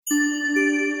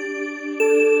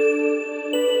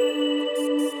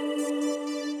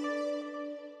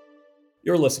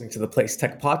You're listening to the Place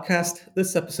Tech Podcast.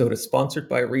 This episode is sponsored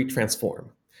by Retransform.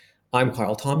 I'm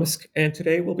Kyle Thomas, and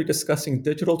today we'll be discussing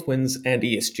digital twins and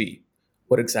ESG.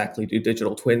 What exactly do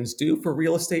digital twins do for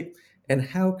real estate, and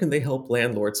how can they help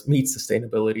landlords meet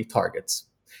sustainability targets?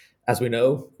 As we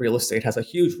know, real estate has a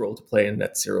huge role to play in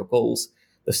net zero goals.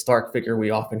 The stark figure we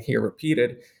often hear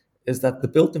repeated is that the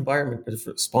built environment is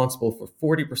responsible for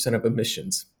 40% of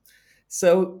emissions.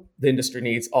 So the industry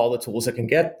needs all the tools it can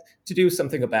get to do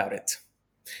something about it.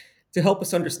 To help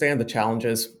us understand the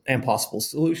challenges and possible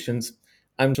solutions,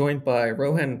 I'm joined by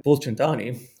Rohan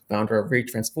Bulchandani, founder of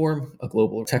Retransform, a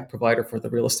global tech provider for the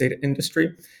real estate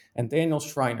industry, and Daniel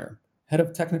Schreiner, head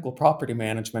of technical property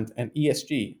management and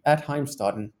ESG at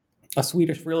Heimstaden, a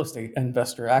Swedish real estate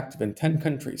investor active in 10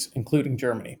 countries, including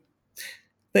Germany.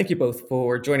 Thank you both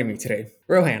for joining me today.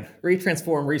 Rohan,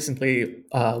 Retransform recently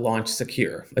launched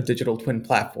Secure, a digital twin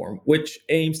platform, which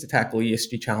aims to tackle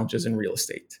ESG challenges in real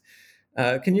estate.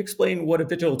 Can you explain what a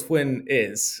digital twin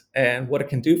is and what it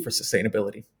can do for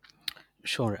sustainability?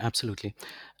 Sure, absolutely.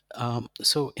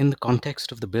 So, in the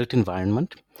context of the built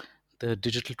environment, the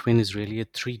digital twin is really a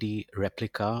 3D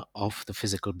replica of the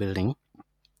physical building.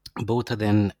 Both are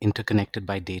then interconnected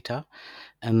by data,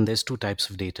 and there's two types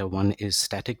of data. One is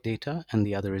static data, and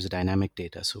the other is dynamic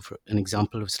data. So, for an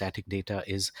example of static data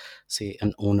is, say,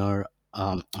 an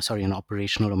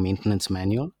operational or maintenance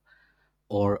manual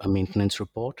or a maintenance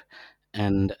report,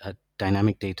 and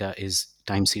dynamic data is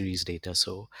time series data,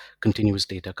 so continuous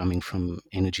data coming from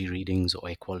energy readings or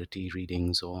air quality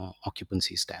readings or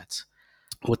occupancy stats.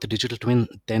 What the digital twin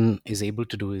then is able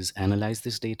to do is analyze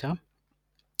this data,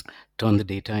 turn the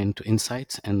data into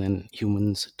insights, and then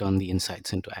humans turn the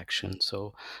insights into action.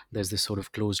 So there's this sort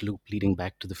of closed loop leading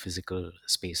back to the physical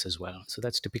space as well. So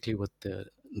that's typically what the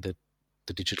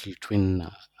digital twin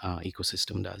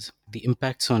ecosystem does. The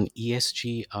impacts on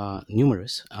ESG are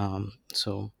numerous.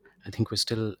 So I think we're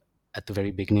still at the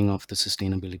very beginning of the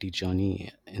sustainability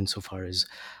journey insofar as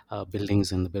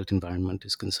buildings and the built environment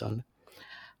is concerned.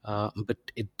 But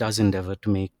it does endeavor to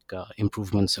make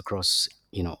improvements across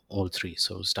all three.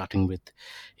 So starting with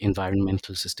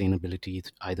environmental sustainability,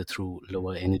 either through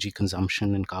lower energy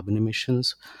consumption and carbon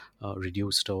emissions,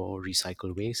 reduced or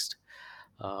recycled waste.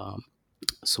 Um,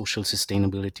 Social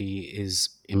sustainability is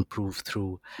improved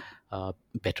through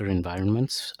better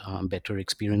environments, better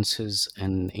experiences,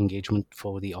 and engagement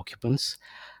for the occupants,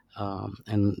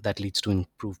 and that leads to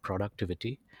improved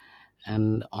productivity.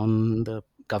 And on the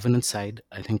governance side,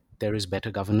 I think there is better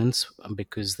governance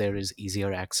because there is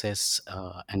easier access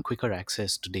and quicker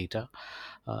access to data,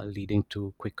 leading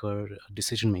to quicker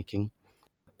decision making.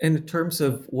 In terms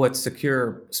of what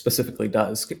Secure specifically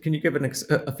does, can you give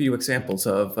a few examples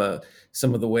of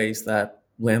some of the ways that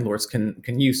landlords can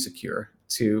use Secure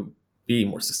to be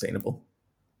more sustainable?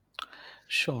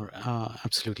 Sure,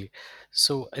 absolutely.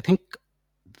 So I think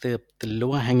the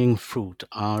lower hanging fruit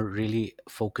are really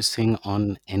focusing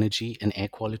on energy and air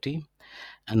quality,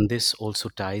 and this also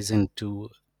ties into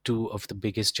two of the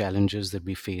biggest challenges that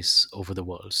we face over the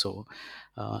world. So,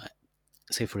 uh,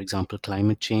 say for example,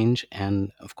 climate change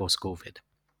and of course COVID.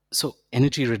 So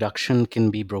energy reduction can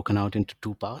be broken out into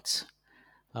two parts.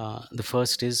 The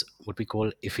first is what we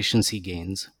call efficiency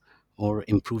gains, or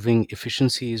improving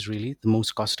efficiency is really the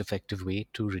most cost effective way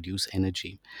to reduce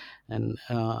energy. And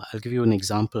I'll give you an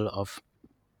example of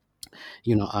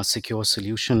our secure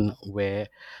solution where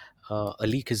a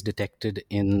leak is detected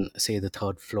in, say, the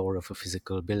third floor of a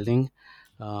physical building.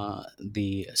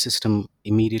 The system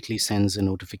immediately sends a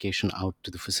notification out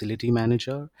to the facility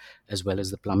manager as well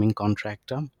as the plumbing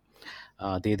contractor.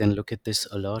 They then look at this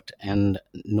alert and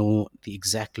know the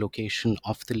exact location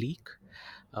of the leak,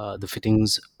 the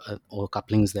fittings or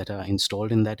couplings that are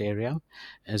installed in that area,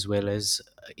 as well as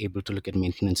able to look at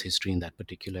maintenance history in that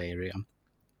particular area.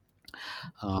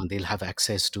 They'll have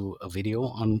access to a video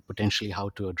on potentially how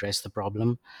to address the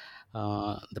problem.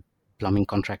 The plumbing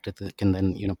contractor can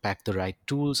then pack the right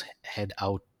tools, head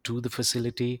out to the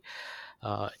facility.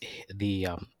 Uh, the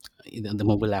um, the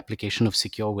mobile application of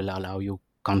Secure will allow you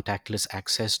contactless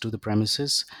access to the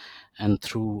premises, and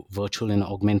through virtual and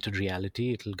augmented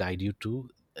reality, it will guide you to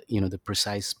the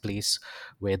precise place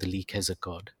where the leak has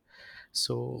occurred.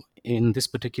 So in this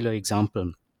particular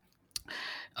example,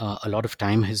 a lot of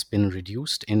time has been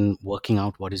reduced in working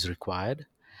out what is required,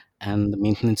 and the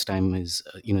maintenance time is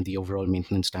the overall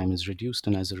maintenance time is reduced,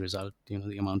 and as a result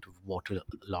the amount of water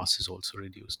loss is also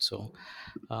reduced. So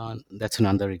that's an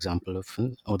example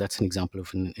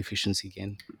of an efficiency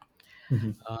gain.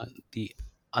 Mhm. The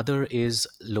other is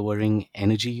lowering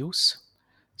energy use.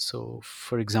 So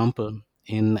for example,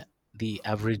 in the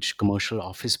average commercial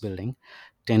office building,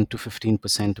 10 to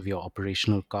 15% of your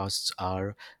operational costs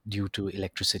are due to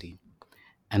electricity.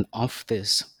 And of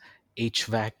this,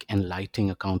 HVAC and lighting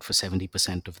account for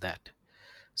 70% of that.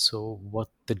 So, what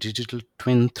the digital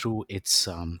twin, through its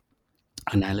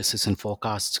analysis and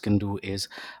forecasts, can do is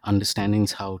understanding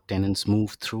how tenants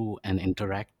move through and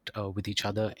interact with each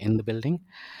other in the building,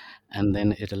 and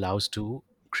then it allows to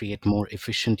create more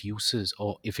efficient uses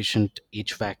or efficient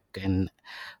HVAC and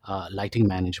lighting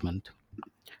management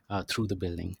through the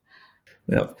building.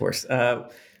 Yeah, of course.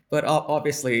 But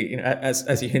obviously,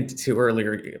 as you hinted to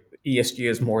earlier, ESG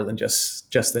is more than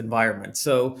just the environment.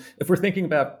 So, if we're thinking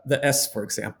about the S, for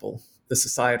example, the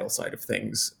societal side of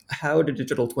things, how do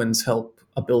digital twins help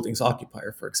a building's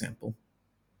occupier, for example?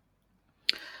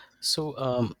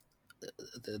 So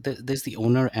there's the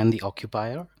owner and the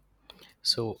occupier.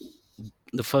 So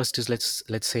the first is,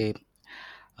 let's say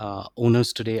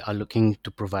owners today are looking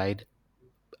to provide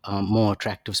more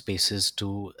attractive spaces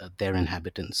to their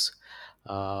inhabitants,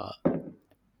 uh,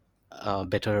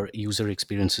 better user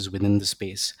experiences within the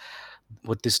space.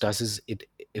 What this does is it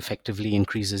effectively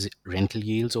increases rental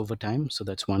yields over time. So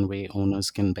that's one way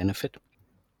owners can benefit.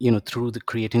 Through the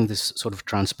creating this sort of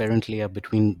transparent layer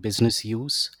between business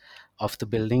use of the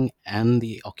building and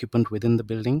the occupant within the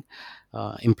building,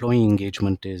 employee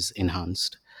engagement is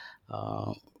enhanced.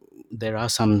 Uh, there are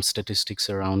some statistics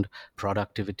around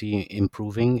productivity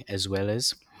improving, as well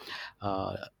as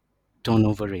uh,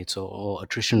 turnover rates or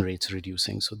attrition rates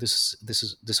reducing. So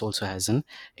this also has an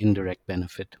indirect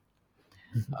benefit.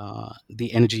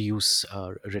 The energy use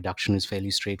reduction is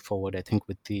fairly straightforward. I think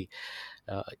with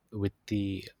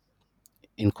the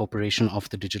incorporation of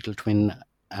the digital twin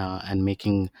and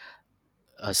making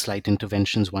slight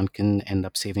interventions, one can end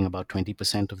up saving about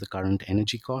 20% of the current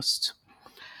energy costs.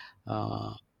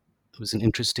 It was an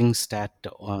interesting stat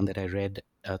that I read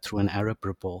through an Arab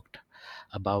report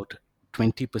about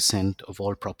 20% of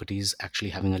all properties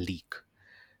actually having a leak.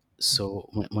 So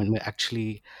when we're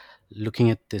actually looking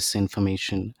at this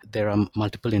information, there are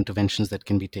multiple interventions that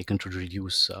can be taken to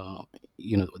reduce,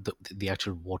 the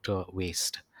actual water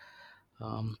waste.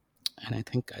 Um, and I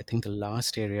think the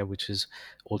last area, which is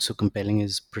also compelling,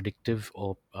 is predictive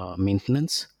or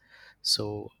maintenance.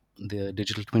 So the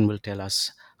digital twin will tell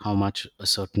us how much a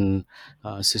certain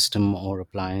system or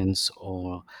appliance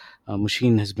or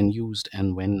machine has been used,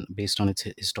 and when, based on its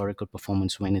historical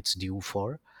performance, when it's due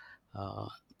for uh,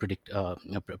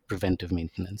 preventive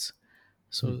maintenance.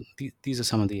 So these are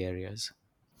some of the areas.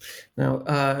 Now,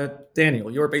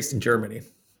 Daniel, you're based in Germany,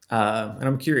 and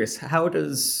I'm curious, how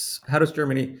does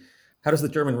the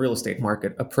German real estate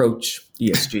market approach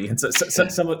ESG? And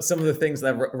some of the things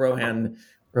that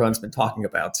Rohan's been talking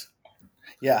about.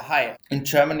 Yeah, hi. In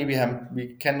Germany,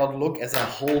 we cannot look as a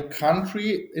whole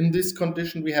country in this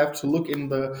condition. We have to look in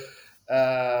the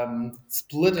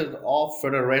split it off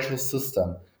federal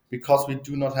system, because we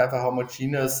do not have a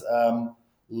homogeneous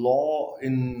law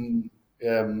um,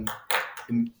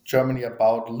 in Germany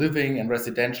about living and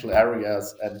residential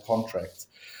areas and contracts.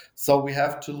 So we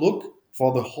have to look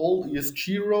for the whole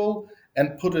ESG role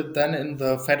and put it then in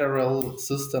the federal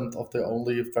system of the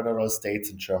only federal states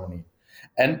in Germany.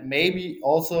 And maybe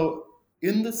also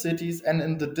in the cities and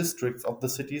in the districts of the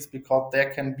cities, because there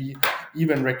can be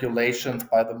even regulations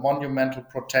by the monumental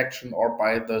protection or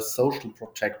by the social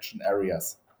protection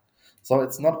areas. So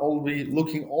it's not only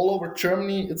looking all over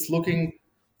Germany, it's looking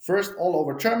first all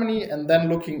over Germany and then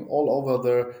looking all over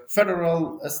the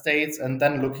federal states and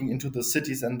then looking into the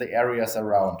cities and the areas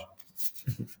around.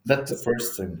 That's the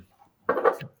first thing.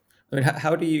 I mean,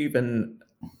 how do you even,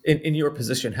 in your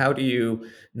position, how do you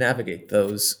navigate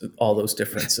all those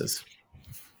differences?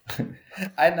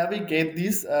 I navigate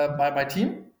these by my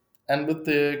team. And with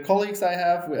the colleagues I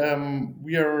have,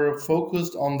 we are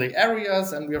focused on the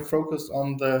areas and we are focused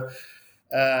on the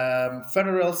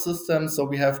federal system. So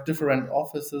we have different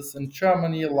offices in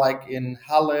Germany, like in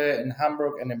Halle, in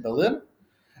Hamburg, and in Berlin.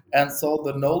 And so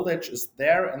the knowledge is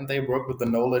there and they work with the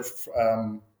knowledge.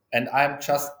 And I'm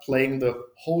just playing the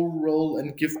whole role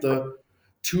and give the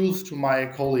tools to my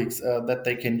colleagues that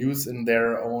they can use in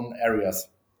their own areas.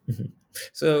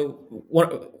 So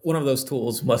one of those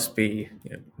tools must be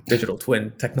digital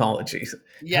twin technologies.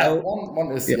 Yeah,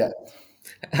 one is, yeah.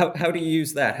 How do you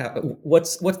use that?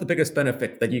 What's the biggest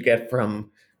benefit that you get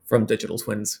from digital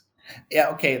twins? Yeah,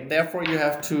 okay. Therefore, you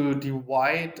have to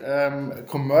divide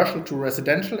commercial to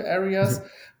residential areas,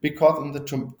 because in the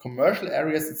commercial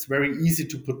areas, it's very easy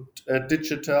to put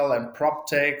digital and prop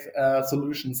tech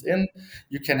solutions in.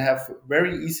 You can have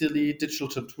very easily digital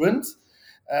twins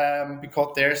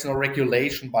because there's no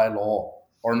regulation by law,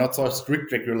 or not so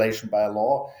strict regulation by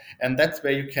law. And that's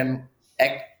where you can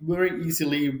act very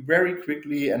easily, very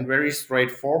quickly, and very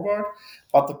straightforward.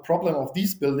 But the problem of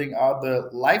these buildings are the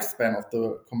lifespan of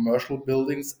the commercial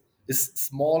buildings is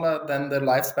smaller than the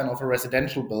lifespan of a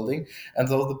residential building, and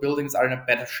so the buildings are in a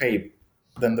better shape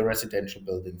than the residential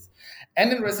buildings.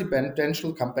 And in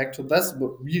residential, come back to this,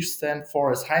 what we stand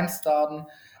for is Heimstaden.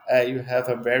 You have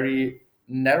a very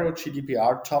narrow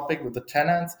GDPR topic with the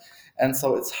tenants, and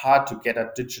so it's hard to get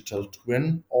a digital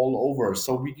twin all over.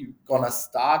 So we're gonna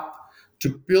start to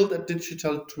build a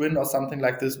digital twin or something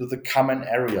like this with the common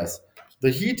areas. The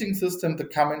heating system, the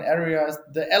common areas,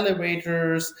 the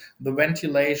elevators, the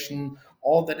ventilation,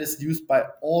 all that is used by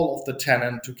all of the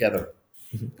tenant together.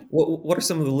 What are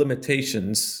some of the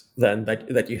limitations then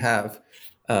that you have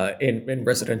in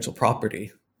residential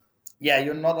property? Yeah,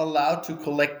 you're not allowed to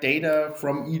collect data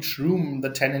from each room the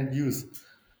tenant use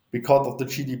because of the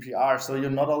GDPR. So you're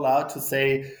not allowed to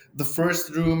say the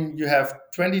first room you have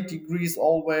 20 degrees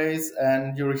always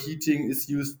and your heating is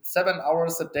used 7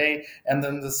 hours a day. And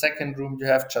then the second room you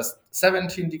have just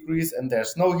 17 degrees and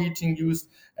there's no heating used.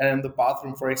 And in the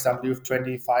bathroom, for example, you have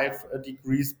 25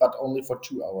 degrees, but only for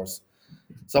 2 hours.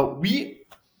 So we,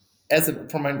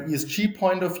 from an ESG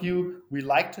point of view, we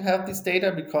like to have this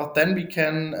data because then we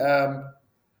can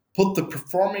put the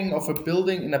performing of a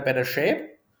building in a better shape.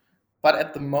 But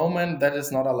at the moment, that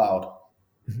is not allowed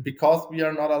because we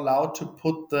are not allowed to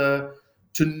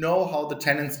to know how the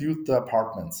tenants use the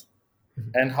apartments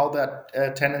and how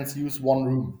the tenants use one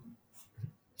room.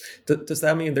 Does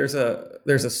that mean there's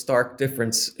a stark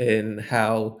difference in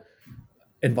how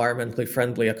environmentally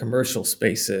friendly a commercial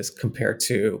space is compared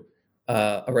to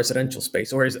a residential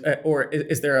space, or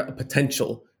is there a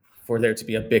potential for there to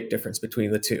be a big difference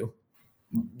between the two?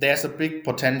 There's a big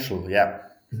potential, yeah.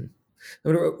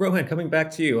 Rohan, coming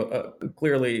back to you,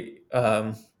 clearly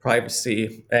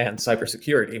privacy and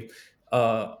cybersecurity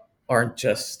aren't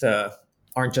just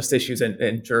issues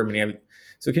in Germany. I mean,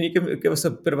 so can you give us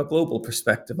a bit of a global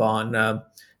perspective on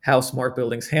how smart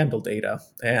buildings handle data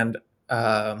and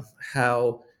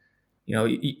how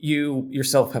you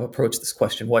yourself have approached this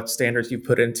question? What standards you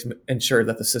put in to ensure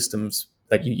that the systems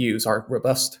that you use are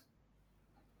robust?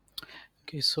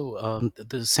 Okay, so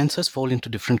the sensors fall into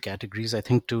different categories. I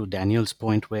think to Daniel's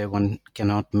point, where one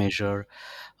cannot measure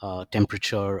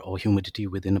temperature or humidity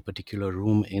within a particular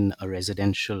room in a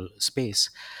residential space,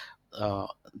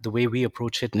 the way we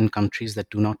approach it in countries that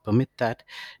do not permit that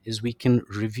is we can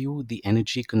review the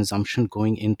energy consumption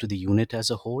going into the unit as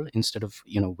a whole instead of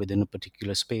within a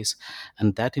particular space,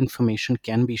 and that information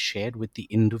can be shared with the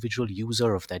individual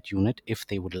user of that unit if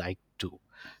they would like to.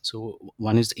 So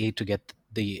one is A, to get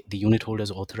the unit holder's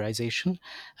authorization,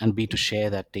 and B, to share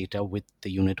that data with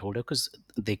the unit holder because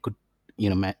they could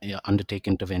undertake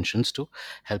interventions to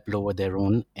help lower their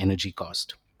own energy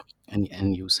cost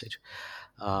and usage.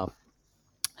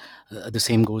 The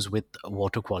same goes with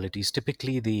water qualities.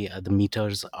 Typically, the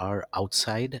meters are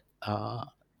outside,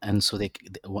 and so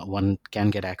one can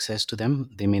get access to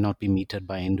them. They may not be metered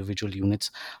by individual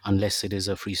units unless it is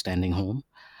a freestanding home.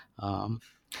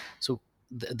 So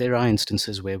there are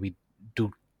instances where we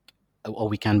do, or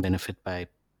we can benefit by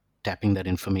tapping that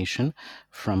information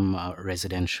from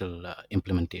residential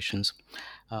implementations.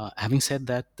 Having said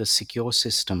that, the secure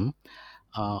system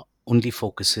only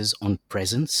focuses on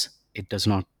presence. It does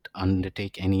not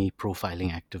undertake any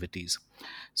profiling activities.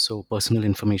 So personal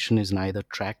information is neither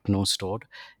tracked nor stored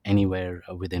anywhere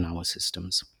within our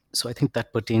systems. So I think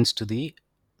that pertains to the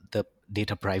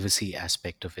data privacy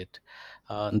aspect of it.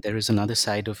 There is another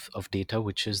side of data,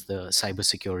 which is the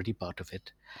cybersecurity part of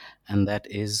it, and that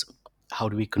is how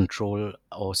do we control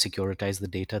or securitize the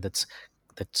data that's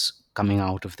coming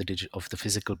out of the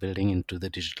physical building into the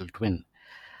digital twin.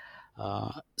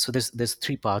 So there's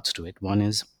three parts to it. One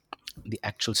is the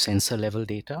actual sensor level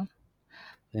data.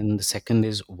 Then the second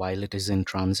is while it is in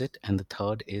transit, and the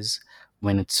third is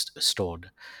when it's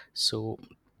stored. So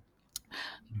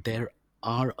there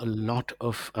are a lot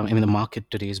of, I mean, the market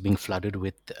today is being flooded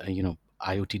with,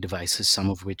 IoT devices,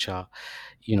 some of which are,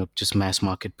 just mass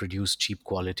market produced cheap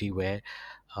quality where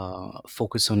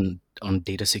focus on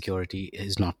data security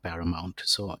is not paramount.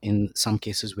 So in some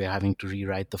cases, we're having to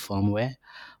rewrite the firmware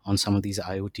on some of these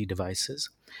IoT devices.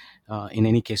 In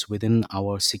any case, within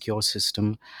our secure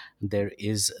system, there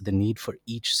is the need for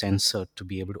each sensor to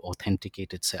be able to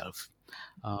authenticate itself.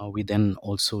 We then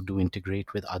also do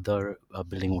integrate with other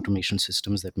building automation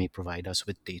systems that may provide us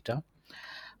with data.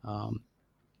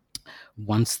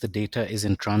 Once the data is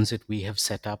in transit, we have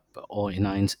set up, or in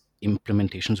our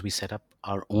implementations, we set up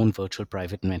our own virtual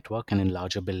private network. And in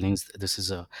larger buildings, this is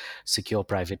a secure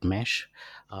private mesh,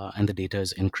 and the data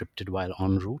is encrypted while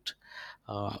en route.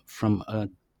 From a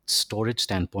storage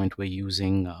standpoint, we're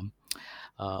using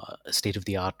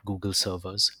state-of-the-art Google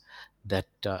servers that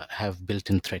have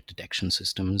built-in threat detection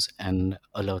systems and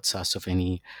alerts us of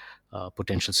any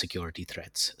potential security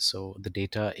threats. So the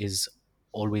data is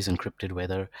always encrypted,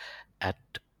 whether at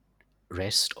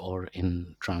rest or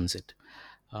in transit.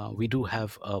 We do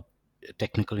have a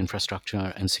technical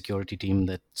infrastructure and security team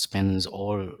that spends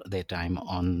all their time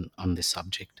on this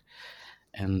subject.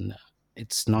 And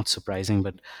it's not surprising,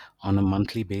 but on a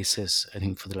monthly basis, I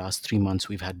think for the last 3 months,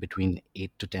 we've had between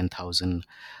 8 to 10,000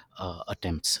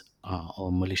 attempts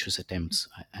or malicious attempts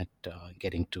at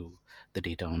getting to the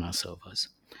data on our servers.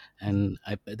 And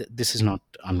this is not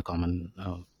uncommon,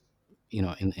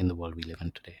 in the world we live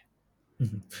in today.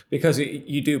 Mm-hmm. Because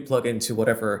you do plug into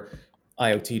whatever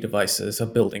IoT devices a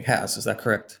building has. Is that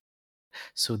correct?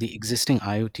 So the existing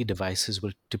IoT devices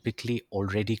will typically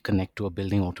already connect to a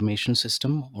building automation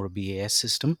system or a BAS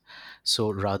system.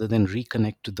 So rather than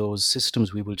reconnect to those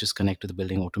systems, we will just connect to the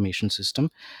building automation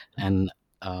system and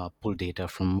pull data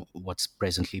from what's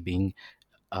presently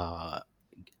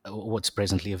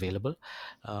available.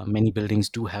 Many buildings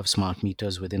do have smart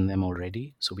meters within them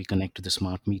already, so we connect to the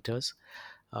smart meters.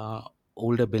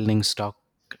 Older building stock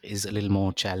is a little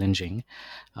more challenging,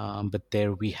 but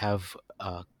there we have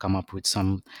come up with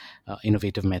some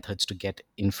innovative methods to get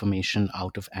information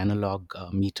out of analog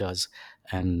meters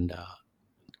and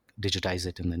digitize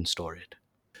it and then store it.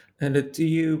 And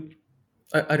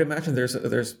I'd imagine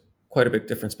there's quite a big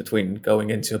difference between going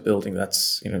into a building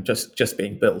that's just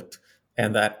being built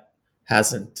and that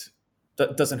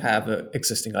doesn't have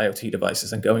existing IoT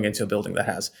devices, and going into a building that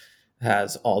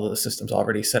has all of the systems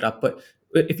already set up. But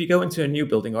if you go into a new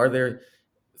building, are there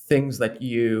things that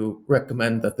you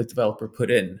recommend that the developer put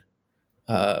in?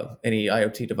 Any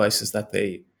IoT devices that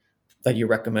you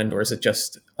recommend, or is it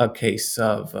just a case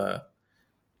of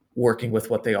working with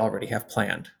what they already have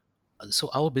planned?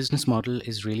 So our business model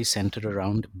is really centered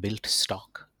around built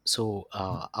stock. So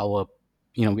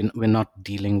we're not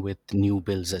dealing with new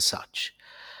builds as such.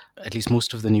 At least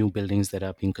most of the new buildings that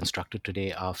are being constructed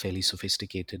today are fairly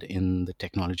sophisticated in the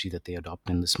technology that they adopt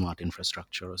and the smart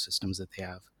infrastructure or systems that they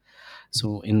have.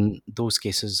 So in those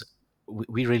cases,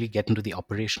 we really get into the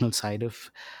operational side of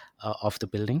the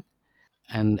building,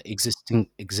 and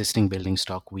existing building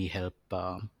stock. We help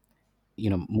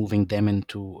moving them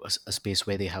into a space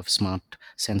where they have smart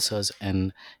sensors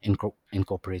and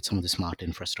incorporate some of the smart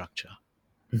infrastructure.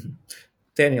 Mm-hmm.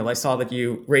 Daniel, I saw that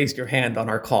you raised your hand on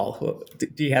our call.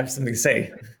 Do you have something to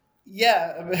say?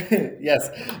 Yeah, yes,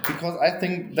 because I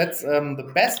think that's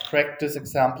the best practice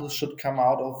example should come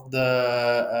out of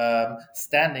the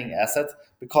standing asset,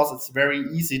 because it's very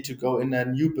easy to go in a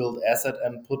new build asset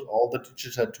and put all the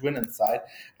digital twin inside.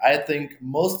 I think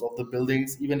most of the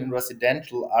buildings, even in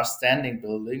residential, are standing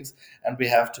buildings, and we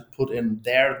have to put in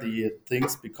there the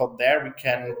things, because there we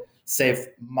can save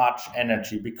much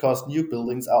energy, because new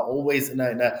buildings are always in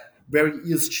a very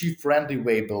ESG friendly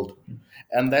way built.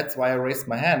 And that's why I raised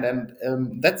my hand.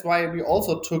 And that's why we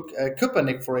also took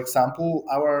Köpenick, for example,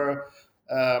 our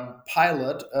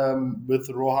pilot with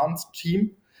Rohan's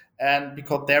team. And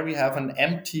because there we have an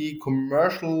empty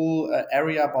commercial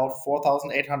area, about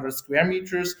 4,800 square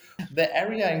meters. The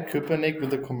area in Köpenick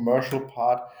with the commercial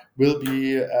part will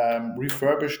be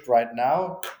refurbished right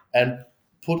now and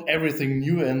put everything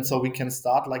new in, so we can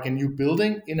start like a new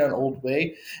building in an old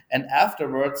way. And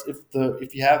afterwards,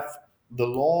 if you have the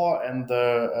law and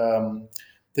the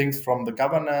things from the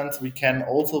governance, we can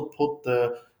also put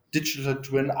the digital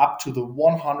twin up to the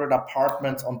 100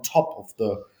 apartments on top of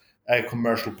the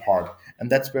commercial part. And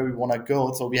that's where we want to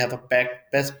go. So we have a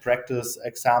best practice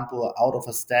example out of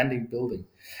a standing building.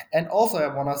 And also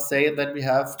I want to say that we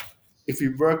have, if we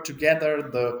work together,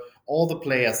 all the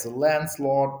players, the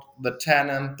landlord, the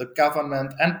tenant, the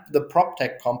government, and the prop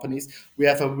tech companies, we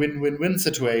have a win-win-win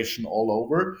situation all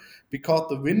over. Because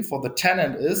the win for the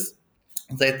tenant is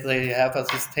that they have a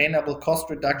sustainable cost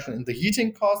reduction in the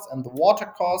heating costs and the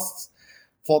water costs.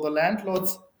 For the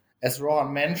landlords, as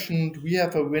Rohan mentioned, we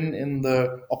have a win in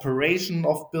the operation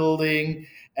of building,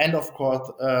 and of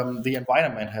course, the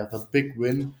environment has a big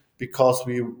win, because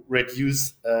we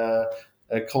reduce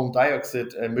carbon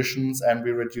dioxide emissions and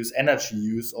we reduce energy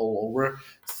use all over.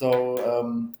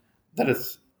 So that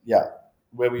is,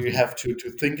 where we have to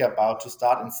think about to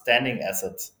start in standing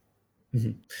assets.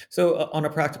 Mm-hmm. So, on a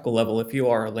practical level, if you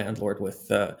are a landlord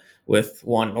with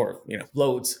one or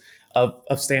loads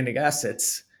of standing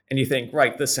assets, and you think,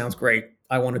 right, this sounds great,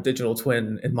 I want a digital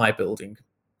twin in my building.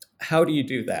 How do you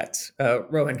do that?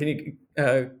 Rohan, can you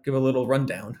give a little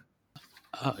rundown?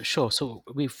 Sure. So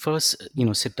we first,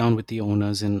 sit down with the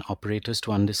owners and operators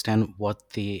to understand what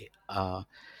they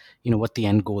what the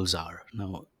end goals are.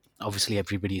 Now, obviously,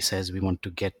 everybody says we want to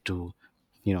get to,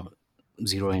 you know,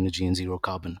 zero energy and zero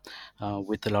carbon.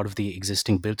 With a lot of the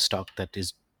existing build stock, that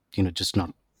is, just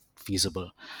not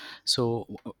feasible. So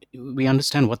we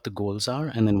understand what the goals are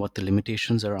and then what the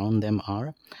limitations around them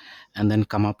are, and then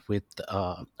come up with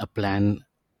a plan,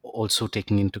 also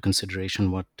taking into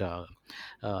consideration what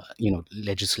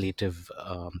legislative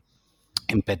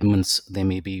impediments there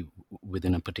may be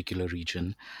within a particular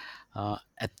region.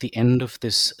 At the end of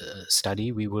this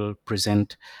study, we will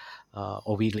present,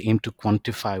 or we'll aim to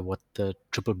quantify what the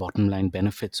triple bottom line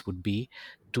benefits would be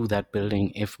to that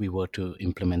building if we were to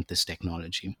implement this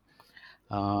technology.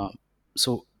 Uh,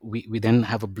 so we then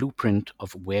have a blueprint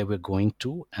of where we're going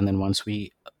to, and then once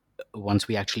we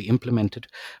actually implement it,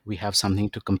 we have something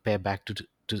to compare back to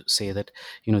say that,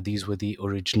 these were the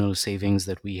original savings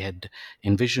that we had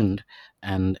envisioned,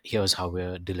 and here's how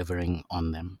we're delivering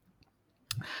on them.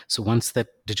 So once that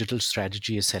digital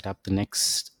strategy is set up, the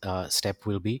next step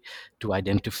will be to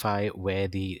identify where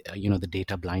the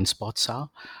data blind spots are,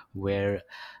 where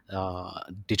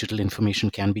digital information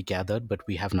can be gathered, but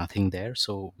we have nothing there.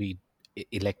 So we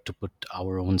elect to put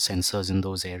our own sensors in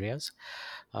those areas.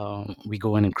 We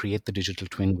go in and create the digital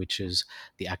twin, which is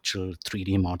the actual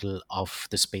 3D model of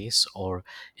the space, or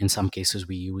in some cases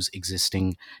we use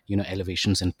existing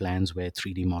elevations and plans where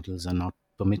 3D models are not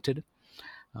permitted.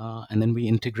 And then we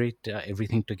integrate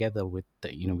everything together with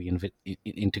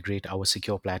integrate our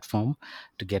secure platform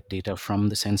to get data from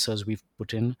the sensors we've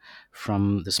put in,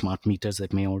 from the smart meters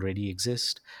that may already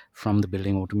exist, from the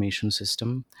building automation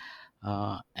system,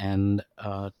 and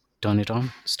turn it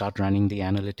on, start running the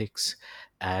analytics,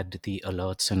 add the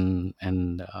alerts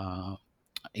and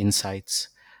insights,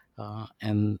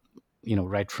 and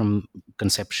right from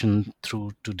conception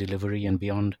through to delivery and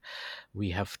beyond,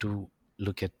 we have to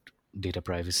look at data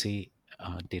privacy,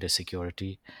 data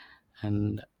security,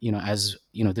 and as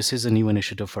this is a new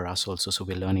initiative for us also, so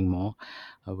we're learning more.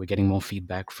 We're getting more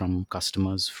feedback from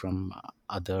customers, from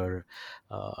other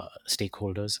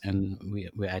stakeholders, and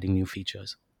we're adding new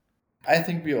features. I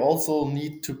think we also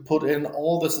need to put in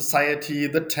all the society,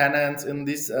 the tenants in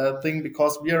this thing,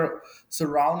 because we are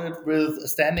surrounded with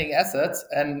standing assets,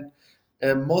 and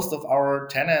most of our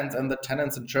tenants and the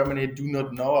tenants in Germany do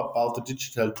not know about the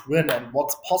digital twin and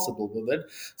what's possible with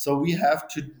it. So we have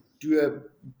to do a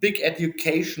big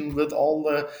education with all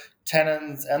the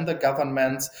tenants and the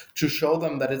governments to show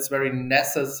them that it's very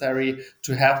necessary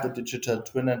to have the digital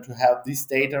twin and to have this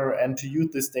data and to use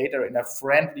this data in a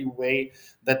friendly way,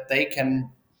 that they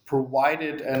can provide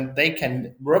it and they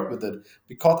can work with it.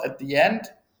 Because at the end,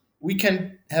 we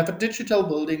can have a digital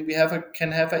building,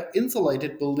 can have an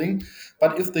insulated building,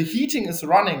 but if the heating is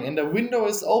running and the window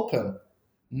is open,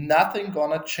 nothing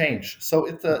gonna change. So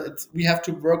we have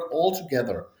to work all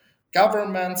together,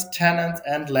 governments, tenants,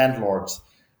 and landlords.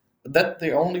 That's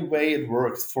the only way it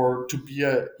works for to be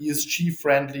a ESG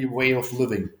friendly way of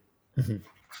living. Mhm.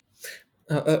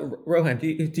 Rohan, do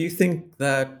you think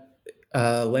that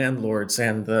landlords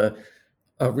and the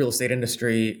real estate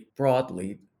industry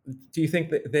broadly, do you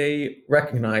think that they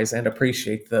recognize and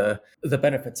appreciate the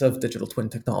benefits of digital twin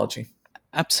technology?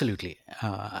 Absolutely.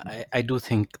 I do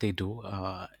think they do.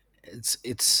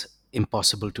 It's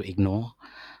impossible to ignore,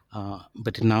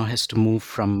 but it now has to move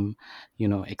from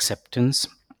acceptance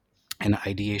and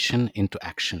ideation into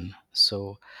action.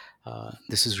 So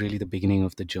this is really the beginning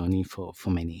of the journey for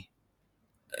many.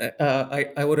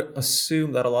 I would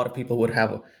assume that a lot of people would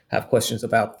have questions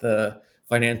about the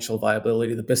financial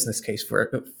viability, the business case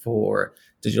for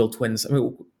digital twins. I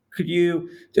mean, could you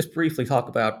just briefly talk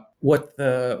about what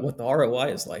the ROI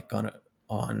is like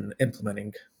on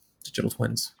implementing digital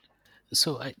twins?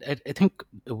 So I think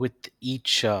with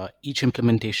each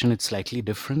implementation, it's slightly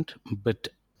different, but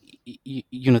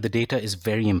the data is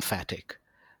very emphatic.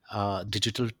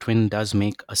 Digital twin does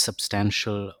make a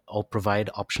substantial, or provide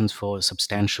options for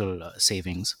substantial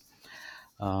savings.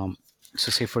 Um,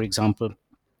 so, say for example,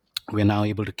 we're now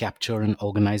able to capture and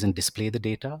organize and display the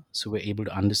data, so we're able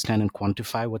to understand and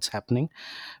quantify what's happening.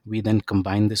 We then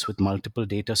combine this with multiple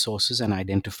data sources and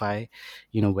identify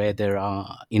where there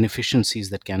are inefficiencies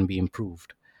that can be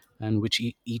improved, and which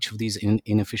each of these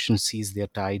inefficiencies, they're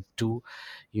tied to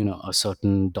a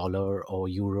certain dollar or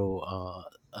euro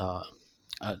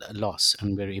loss,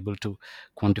 and we're able to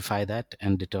quantify that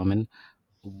and determine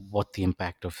what the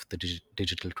impact of the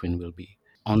digital twin will be.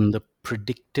 On the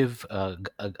predictive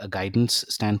guidance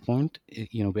standpoint,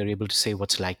 we're able to say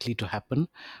what's likely to happen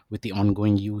with the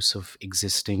ongoing use of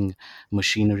existing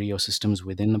machinery or systems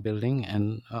within a building,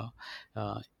 and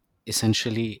uh,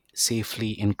 essentially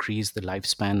safely increase the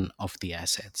lifespan of the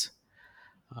assets.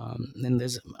 Then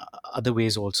there's other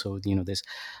ways also. There's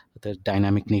the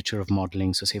dynamic nature of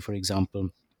modeling. So, say for example,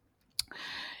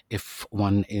 if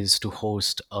one is to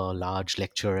host a large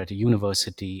lecture at a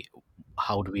university,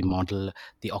 how do we model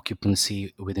the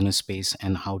occupancy within a space,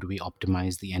 and how do we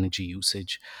optimize the energy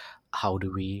usage? How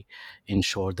do we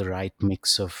ensure the right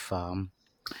mix of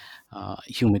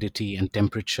humidity and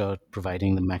temperature,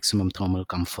 providing the maximum thermal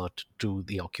comfort to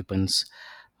the occupants?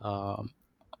 Um,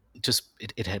 just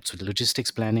it helps with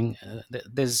logistics planning.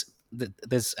 There's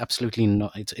absolutely no.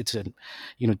 It's a,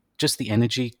 just the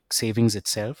energy savings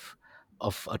itself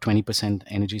of a 20%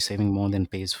 energy saving more than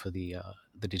pays for the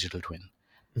digital twin.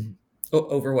 Mhm.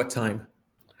 Over what time?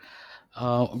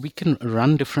 We can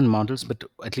run different models, but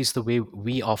at least the way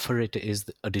we offer it is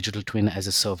a digital twin as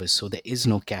a service. So there is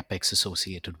no capex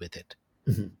associated with it.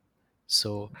 Mhm.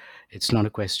 So it's not a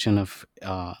question of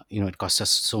it costs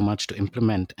us so much to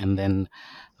implement, and then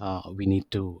we need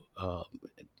to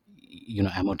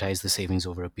amortize the savings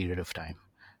over a period of time.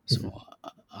 Mhm. So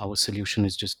our solution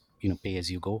is just pay as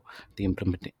you go. The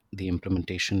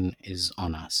implementation is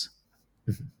on us.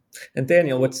 Mhm. And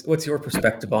Daniel, what's your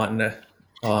perspective on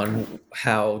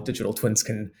how digital twins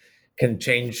can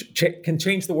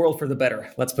change the world for the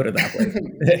better? Let's put it that way.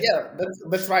 Yeah,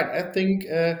 that's right. I think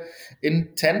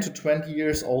in 10 to 20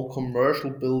 years, all commercial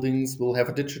buildings will have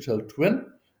a digital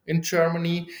twin in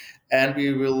Germany, and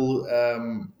we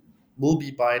will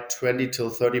be by 20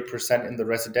 till 30% in the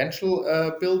residential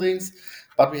buildings.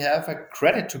 But we have a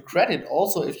credit to credit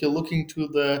also if you're looking to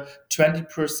the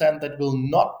 20% that will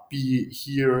not be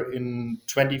here in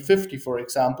 2050, for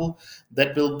example,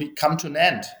 that will come to an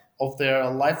end of their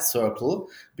life circle.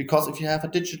 Because if you have a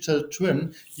digital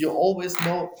twin, you always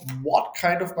know what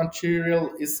kind of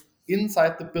material is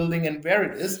inside the building and where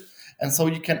it is, and so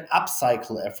you can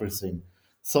upcycle everything.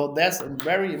 So that's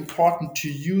very important to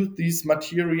use this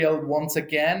material once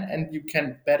again, and you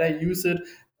can better use it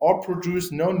or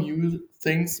produce no new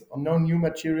things or no new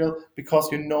material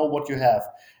because you know what you have.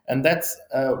 And that's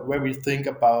where we think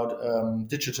about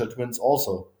digital twins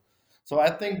also. So I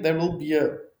think there will be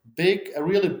a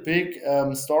really big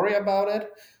story about it.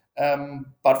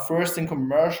 But first in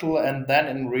commercial and then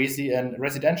in and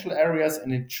residential areas,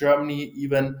 and in Germany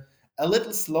even a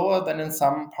little slower than in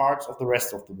some parts of the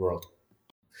rest of the world.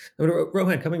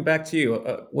 Rohan, coming back to you,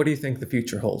 what do you think the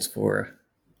future holds for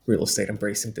real estate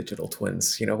embracing digital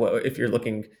twins? If you're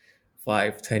looking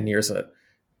 5, 10 years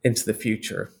into the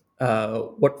future,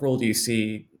 what role do you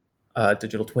see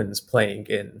digital twins playing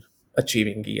in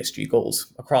achieving ESG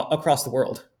goals across the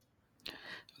world?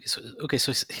 So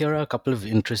here are a couple of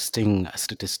interesting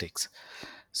statistics.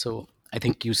 So I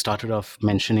think you started off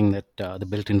mentioning that the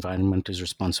built environment is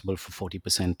responsible for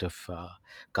 40% of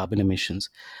carbon emissions.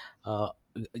 Uh,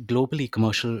 Globally,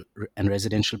 commercial and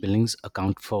residential buildings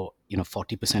account for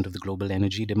 40% of the global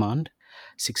energy demand,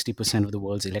 60% of the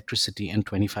world's electricity, and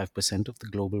 25% of the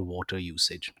global water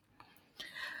usage.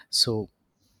 So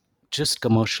just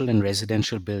commercial and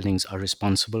residential buildings are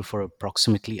responsible for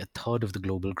approximately a third of the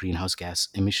global greenhouse gas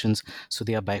emissions. So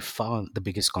they are by far the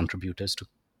biggest contributors to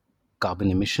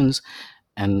carbon emissions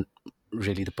and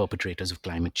really the perpetrators of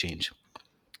climate change.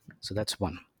 So that's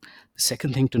one. The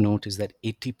second thing to note is that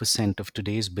 80% of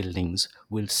today's buildings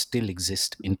will still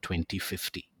exist in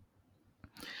 2050.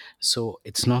 So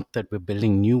it's not that we're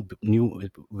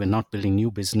not building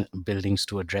new business buildings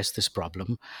to address this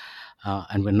problem,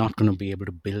 and we're not going to be able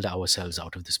to build ourselves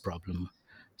out of this problem.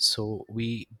 So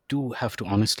we do have to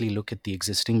honestly look at the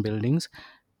existing buildings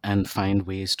and find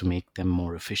ways to make them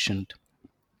more efficient.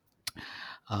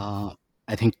 Uh,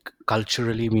 I think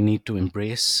culturally we need to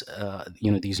embrace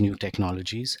these new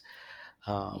technologies.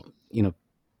 Uh, you know,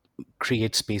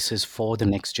 Create spaces for the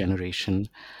next generation.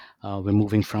 We're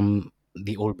moving from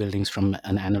the old buildings from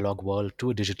an analog world to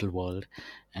a digital world,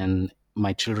 and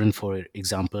my children, for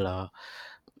example, are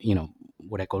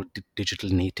what I call digital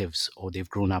natives, or they've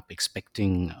grown up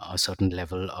expecting a certain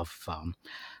level of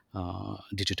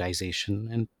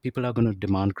digitization, and people are going to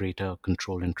demand greater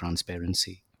control and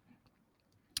transparency.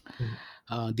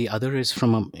 Mhm. The other is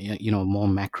from a more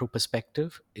macro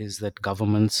perspective, is that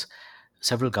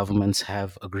several governments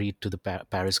have agreed to the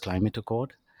Paris Climate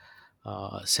Accord.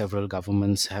 Several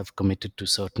governments have committed to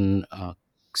certain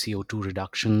CO2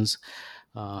 reductions,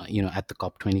 at the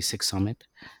COP26 summit.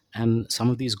 And some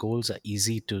of these goals are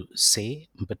easy to say,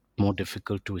 but more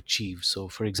difficult to achieve. So,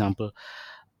 for example,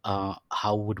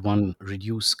 how would one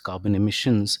reduce carbon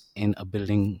emissions in a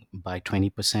building by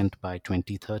 20% by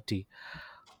 2030,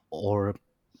 or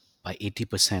by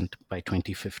 80% by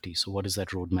 2050? So, what does that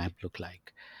roadmap look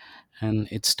like? And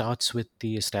it starts with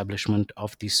the establishment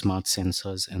of these smart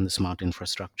sensors and the smart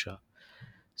infrastructure.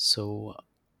 So,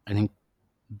 I think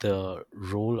the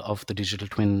role of the digital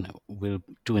twin will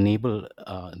to enable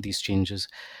these changes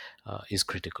is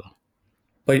critical.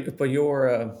 But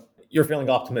you're feeling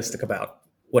optimistic about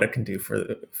what it can do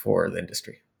for the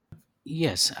industry.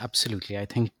 Yes, absolutely. I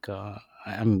think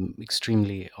I'm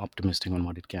extremely optimistic on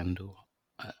what it can do.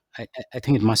 I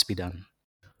think it must be done.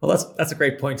 Well, that's a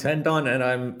great point to end on, and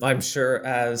I'm sure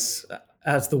as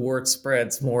the word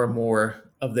spreads, more and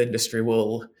more of the industry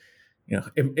will,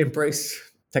 embrace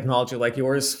technology like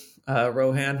yours,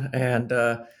 Rohan, and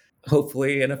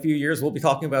hopefully in a few years we'll be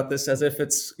talking about this as if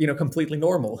it's completely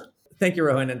normal. Thank you,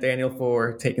 Rohan and Daniel,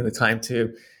 for taking the time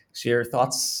to share your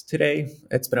thoughts today.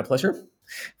 It's been a pleasure.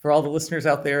 For all the listeners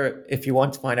out there, if you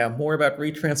want to find out more about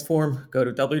Retransform, go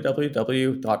to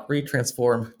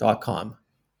www.retransform.com.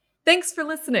 Thanks for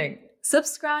listening.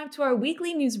 Subscribe to our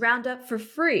weekly news roundup for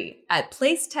free at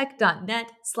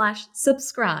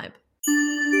placetech.net/subscribe.